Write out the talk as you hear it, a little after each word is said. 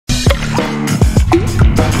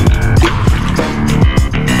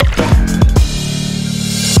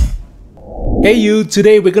Hey you,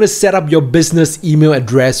 today we're going to set up your business email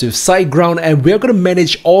address with SiteGround, and we're going to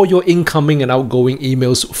manage all your incoming and outgoing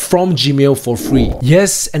emails from Gmail for free.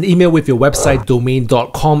 Yes, an email with your website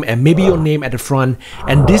domain.com and maybe your name at the front,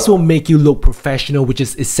 and this will make you look professional, which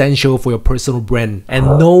is essential for your personal brand.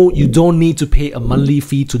 And no, you don't need to pay a monthly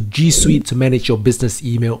fee to G Suite to manage your business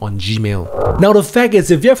email on Gmail. Now the fact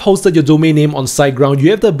is, if you have hosted your domain name on SiteGround,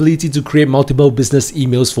 you have the ability to create multiple business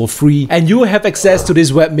emails for free, and you will have access to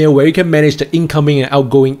this webmail where you can manage the incoming and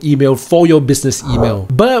outgoing email for your business email.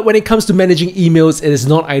 But when it comes to managing emails, it is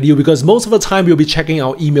not ideal because most of the time we'll be checking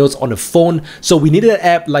our emails on the phone, so we needed an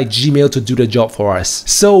app like Gmail to do the job for us.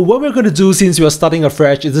 So what we're going to do since we are starting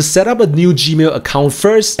afresh is to set up a new Gmail account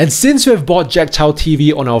first. And since we have bought Jack Chow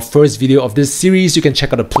TV on our first video of this series, you can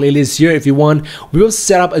check out the playlist here if you want. We will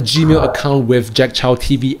set up a Gmail account with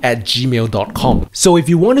jackchowtv@gmail.com. So if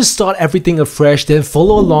you want to start everything afresh, then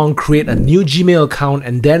follow along, create a new Gmail account,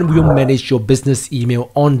 and then we'll manage your business email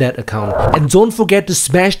on that account. And don't forget to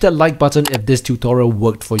smash that like button if this tutorial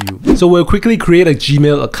worked for you. So we'll quickly create a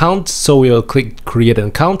Gmail account. So we'll click create an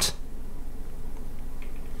account.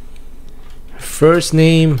 First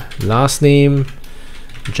name, last name,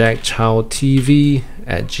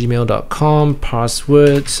 jackchowtv@gmail.com,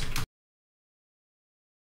 password,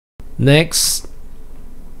 next,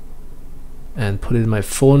 and put in my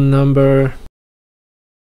phone number.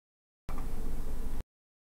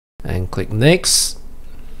 And click next,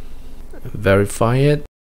 verify it,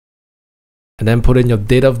 and then put in your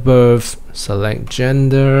date of birth, select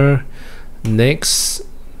gender, next,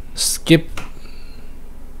 skip,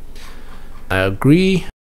 I agree.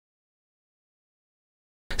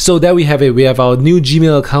 So there we have it, we have our new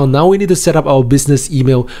Gmail account. Now we need to set up our business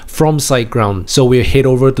email from SiteGround. So we'll head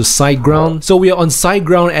over to SiteGround. So we are on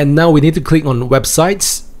SiteGround, and now we need to click on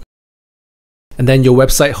websites. And then your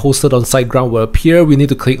website hosted on SiteGround will appear. We need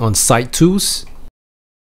to click on Site Tools.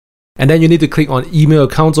 And then you need to click on email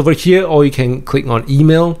accounts over here, or you can click on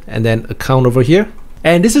email and then account over here.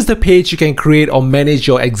 And this is the page you can create or manage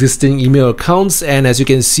your existing email accounts. And as you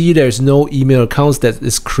can see, there's no email accounts that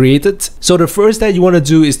is created. So the first that you want to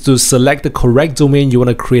do is to select the correct domain you want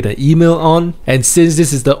to create an email on. And since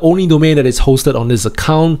this is the only domain that is hosted on this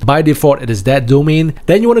account, by default it is that domain.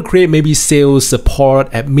 Then you want to create maybe sales, support,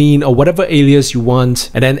 admin, or whatever alias you want,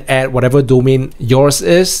 and then add whatever domain yours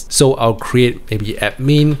is. So I'll create maybe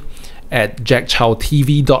admin at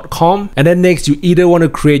jackchowtv.com. And then next, you either want to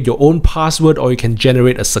create your own password or you can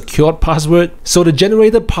generate a secured password. So the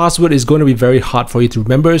generated password is going to be very hard for you to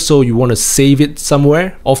remember, so you want to save it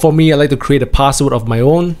somewhere. Or for me, I like to create a password of my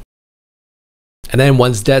own. And then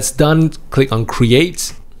once that's done, click on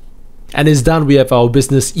create. And it's done, we have our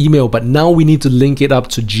business email, but now we need to link it up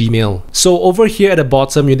to Gmail. So over here at the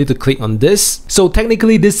bottom, you need to click on this. So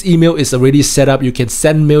technically this email is already set up. You can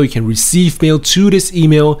send mail, you can receive mail to this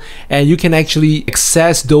email, and you can actually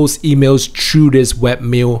access those emails through this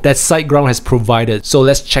webmail that SiteGround has provided. So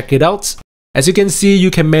let's check it out. As you can see,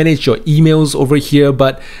 you can manage your emails over here,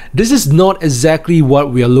 but this is not exactly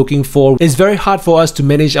what we are looking for. It's very hard for us to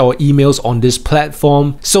manage our emails on this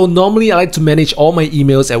platform. So normally I like to manage all my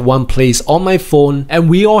emails at one place on my phone, and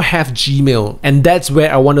we all have Gmail, and that's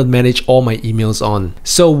where I want to manage all my emails on.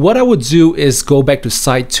 So what I would do is go back to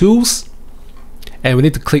Site Tools, and we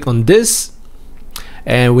need to click on this,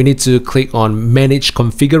 and we need to click on Manage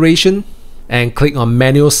Configuration, and click on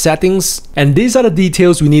manual settings, and these are the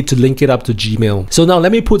details we need to link it up to Gmail. So now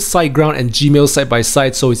let me put SiteGround and Gmail side by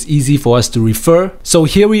side so it's easy for us to refer. So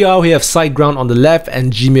here we are, we have SiteGround on the left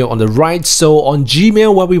and Gmail on the right. So on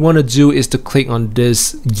Gmail, what we want to do is to click on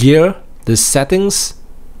this gear, this settings,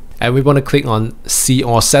 and we want to click on see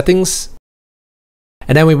all settings,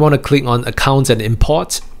 and then we want to click on accounts and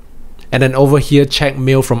import. And then over here, check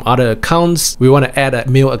mail from other accounts. We want to add a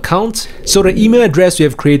mail account. So the email address we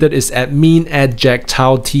have created is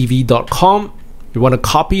admin@jackchowtv.com. We want to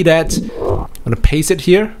copy that. I'm going to paste it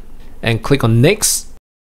here and click on next.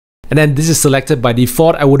 And then this is selected by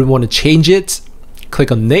default. I wouldn't want to change it.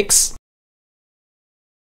 Click on next.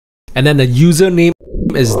 And then the username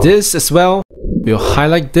is this as well. We'll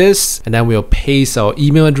highlight this and then we'll paste our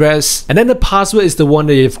email address. And then the password is the one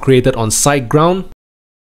that you've created on SiteGround.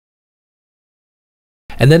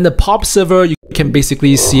 And then the POP server, you can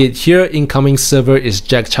basically see it here. Incoming server is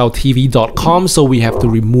jackchowtv.com, so we have to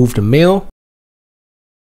remove the mail.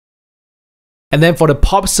 And then for the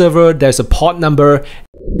POP server, there's a port number.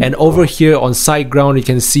 And over here on SiteGround, you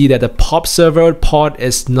can see that the POP server port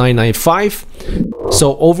is 995.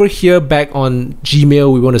 So over here back on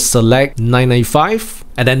Gmail, we want to select 995.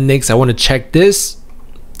 And then next, I want to check this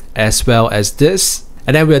as well as this.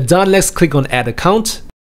 And then we're done. Let's click on Add Account.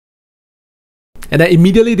 And then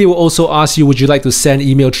immediately they will also ask you, would you like to send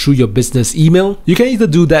email through your business email? You can either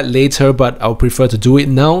do that later, but I'll prefer to do it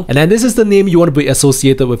now. And then this is the name you want to be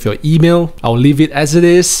associated with your email. I'll leave it as it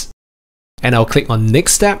is. And I'll click on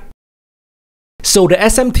next step. So the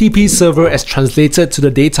SMTP server is translated to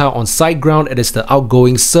the data on SiteGround. It is the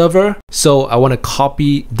outgoing server. So I want to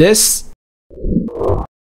copy this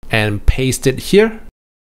and paste it here.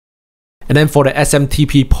 And then for the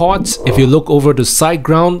SMTP ports, if you look over to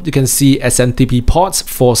SiteGround, you can see SMTP ports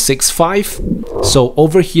 465. So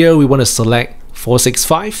over here, we want to select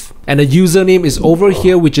 465. And the username is over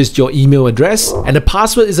here, which is your email address. And the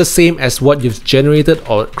password is the same as what you've generated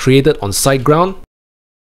or created on SiteGround.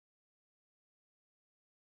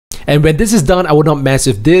 And when this is done, I will not mess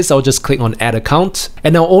with this. I'll just click on add account.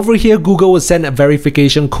 And now over here, Google will send a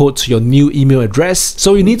verification code to your new email address.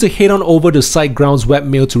 So you need to head on over to SiteGround's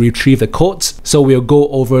webmail to retrieve the code. So we'll go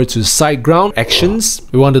over to SiteGround Actions.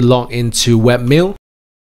 We want to log into webmail.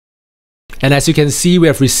 And as you can see, we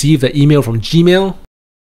have received the email from Gmail.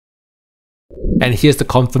 And here's the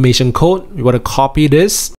confirmation code. We want to copy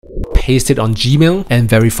this, paste it on Gmail and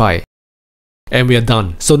verify. And we are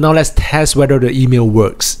done. So now let's test whether the email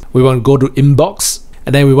works. We want to go to inbox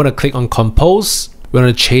and then we want to click on compose. We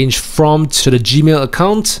want to change from to the Gmail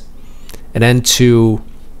account and then to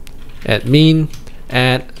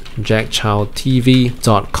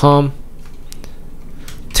admin@jackchildtv.com.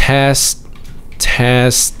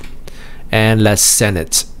 Test, and let's send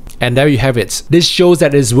it. And there you have it. This shows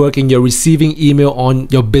that it's working. You're receiving email on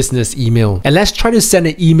your business email. And let's try to send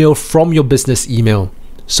an email from your business email.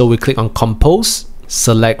 So we click on compose,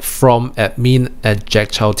 select from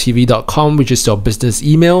admin@jackchildtv.com, which is your business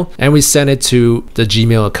email, and we send it to the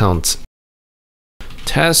Gmail account.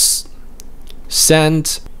 Test,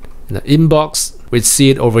 send, in the inbox, we see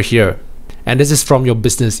it over here. And this is from your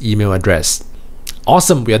business email address.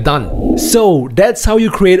 Awesome, we are done. So that's how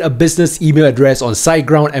you create a business email address on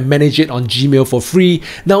SiteGround and manage it on Gmail for free.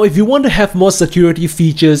 Now, if you want to have more security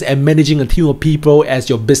features and managing a team of people as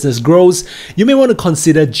your business grows, you may want to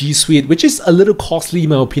consider G Suite, which is a little costly in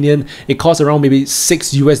my opinion. It costs around maybe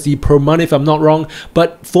 $6 USD per month if I'm not wrong.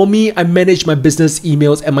 But for me, I manage my business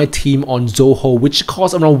emails and my team on Zoho, which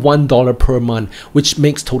costs around $1 per month, which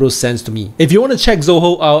makes total sense to me. If you want to check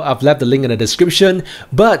Zoho out, I've left the link in the description.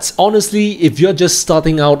 But honestly, if you're just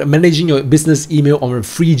starting out, managing your business email on a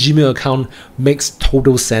free Gmail account makes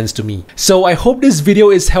total sense to me. So I hope this video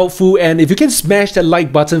is helpful, and if you can smash that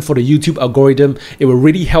like button for the YouTube algorithm, it will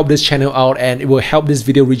really help this channel out and it will help this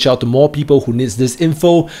video reach out to more people who needs this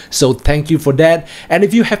info. So thank you for that. And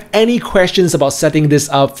if you have any questions about setting this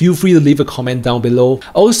up, feel free to leave a comment down below.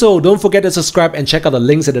 Also, don't forget to subscribe and check out the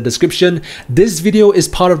links in the description. This video is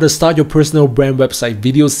part of the Start Your Personal Brand Website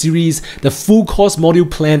video series. The full course module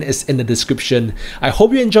plan is in the description. I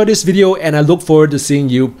hope you enjoyed this video and I look forward to seeing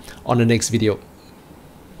you on the next video.